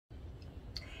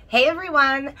Hey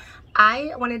everyone!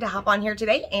 I wanted to hop on here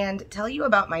today and tell you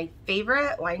about my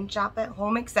favorite wine shop at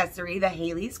home accessory, the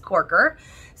Haley's Corker.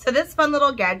 So this fun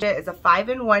little gadget is a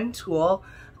 5-in-1 tool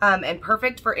and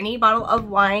perfect for any bottle of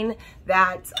wine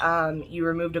that you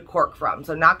removed a cork from.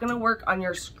 So not going to work on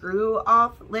your screw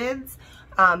off lids,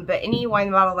 but any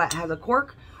wine bottle that has a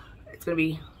cork, it's going to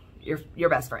be your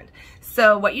best friend.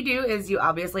 So what you do is you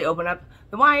obviously open up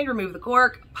the wine, remove the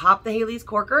cork, pop the Haley's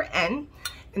Corker in.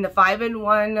 In the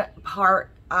 5-in-1 part,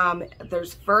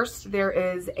 there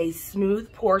is a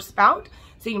smooth pour spout,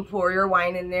 so you can pour your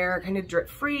wine in there kind of drip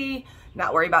free,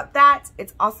 not worry about that.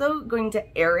 It's also going to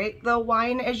aerate the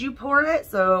wine as you pour it,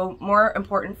 so more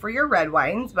important for your red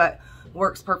wines, but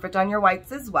works perfect on your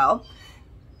whites as well.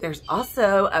 There's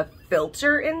also a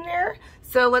filter in there.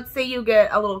 So let's say you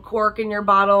get a little cork in your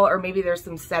bottle, or maybe there's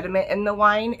some sediment in the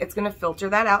wine. It's going to filter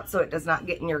that out so it does not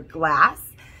get in your glass.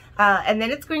 And then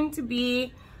it's going to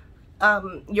be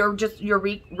your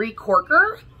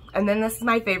recorker. And then this is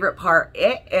my favorite part.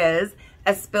 It is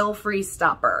a spill-free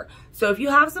stopper. So if you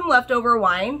have some leftover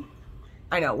wine,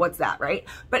 I know, what's that, right?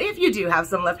 But if you do have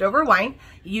some leftover wine,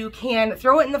 you can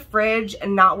throw it in the fridge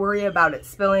and not worry about it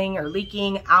spilling or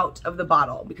leaking out of the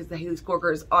bottle, because the Haley's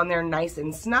Corker is on there nice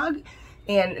and snug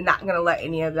and not gonna let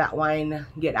any of that wine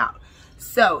get out.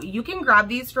 So you can grab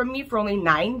these from me for only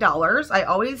 $9. I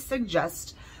always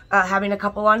suggest having a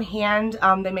couple on hand.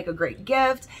 They make a great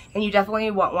gift, and you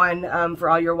definitely want one for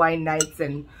all your wine nights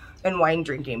and wine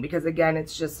drinking, because again,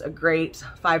 it's just a great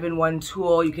 5-in-1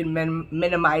 tool. You can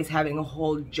minimize having a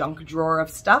whole junk drawer of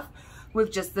stuff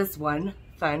with just this one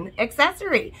fun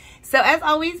accessory. So as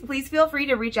always, please feel free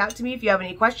to reach out to me if you have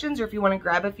any questions, or if you want to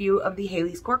grab a few of the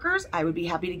Haley's Corkers. I would be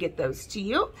happy to get those to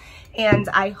you. And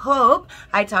I hope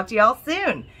I talk to y'all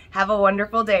soon. Have a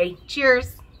wonderful day.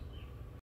 Cheers.